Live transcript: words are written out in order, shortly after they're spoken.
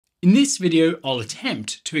In this video, I'll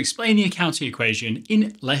attempt to explain the accounting equation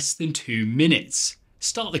in less than 2 minutes.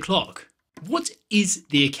 Start the clock. What is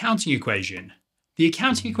the accounting equation? The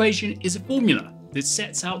accounting equation is a formula that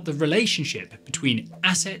sets out the relationship between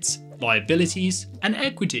assets, liabilities, and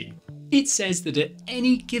equity. It says that at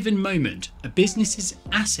any given moment, a business's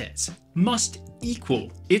assets must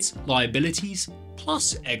equal its liabilities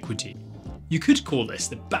plus equity. You could call this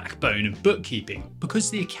the backbone of bookkeeping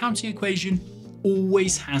because the accounting equation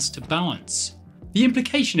always has to balance. The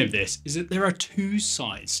implication of this is that there are two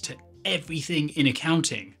sides to everything in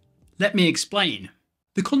accounting. Let me explain.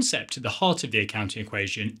 The concept at the heart of the accounting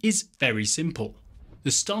equation is very simple. The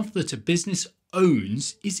stuff that a business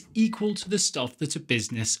owns is equal to the stuff that a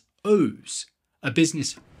business owes. A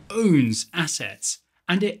business owns assets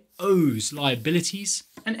and it owes liabilities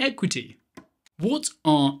and equity. What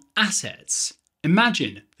are assets?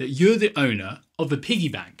 Imagine that you're the owner of a piggy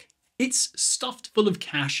bank. It's stuffed full of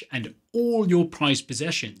cash and all your prized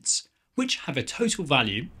possessions, which have a total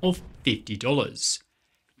value of $50.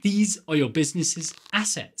 These are your business's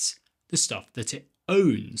assets, the stuff that it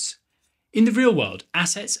owns. In the real world,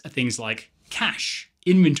 assets are things like cash,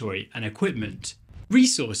 inventory, and equipment,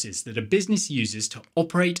 resources that a business uses to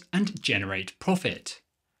operate and generate profit.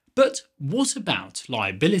 But what about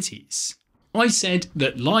liabilities? I said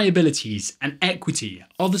that liabilities and equity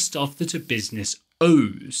are the stuff that a business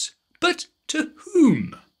owes. But to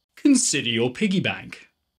whom? Consider your piggy bank.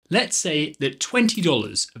 Let's say that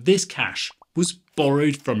 $20 of this cash was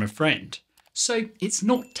borrowed from a friend, so it's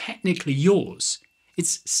not technically yours.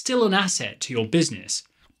 It's still an asset to your business,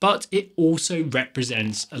 but it also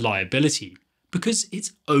represents a liability because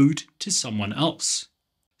it's owed to someone else.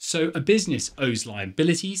 So a business owes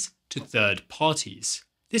liabilities to third parties.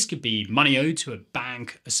 This could be money owed to a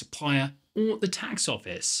bank, a supplier, or the tax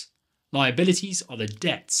office. Liabilities are the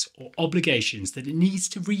debts or obligations that it needs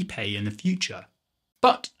to repay in the future.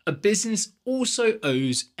 But a business also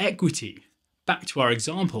owes equity. Back to our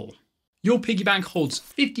example. Your piggy bank holds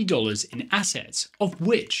 $50 in assets, of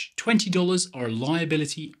which $20 are a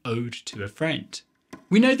liability owed to a friend.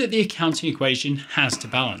 We know that the accounting equation has to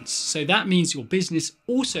balance, so that means your business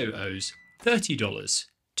also owes $30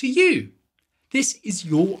 to you. This is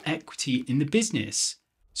your equity in the business.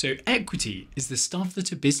 So equity is the stuff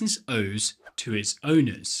that a business owes to its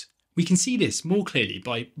owners. We can see this more clearly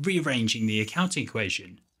by rearranging the accounting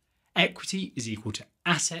equation. Equity is equal to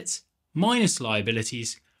assets minus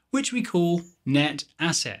liabilities, which we call net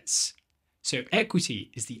assets. So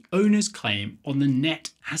equity is the owner's claim on the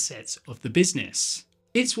net assets of the business.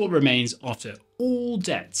 It's what remains after all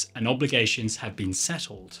debts and obligations have been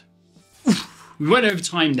settled. Oof, we went over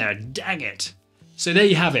time there, dang it. So there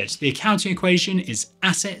you have it. The accounting equation is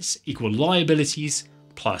assets equal liabilities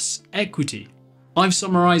plus equity. I've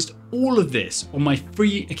summarized all of this on my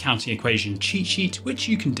free accounting equation cheat sheet, which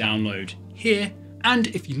you can download here. And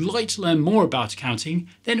if you'd like to learn more about accounting,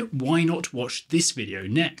 then why not watch this video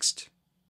next?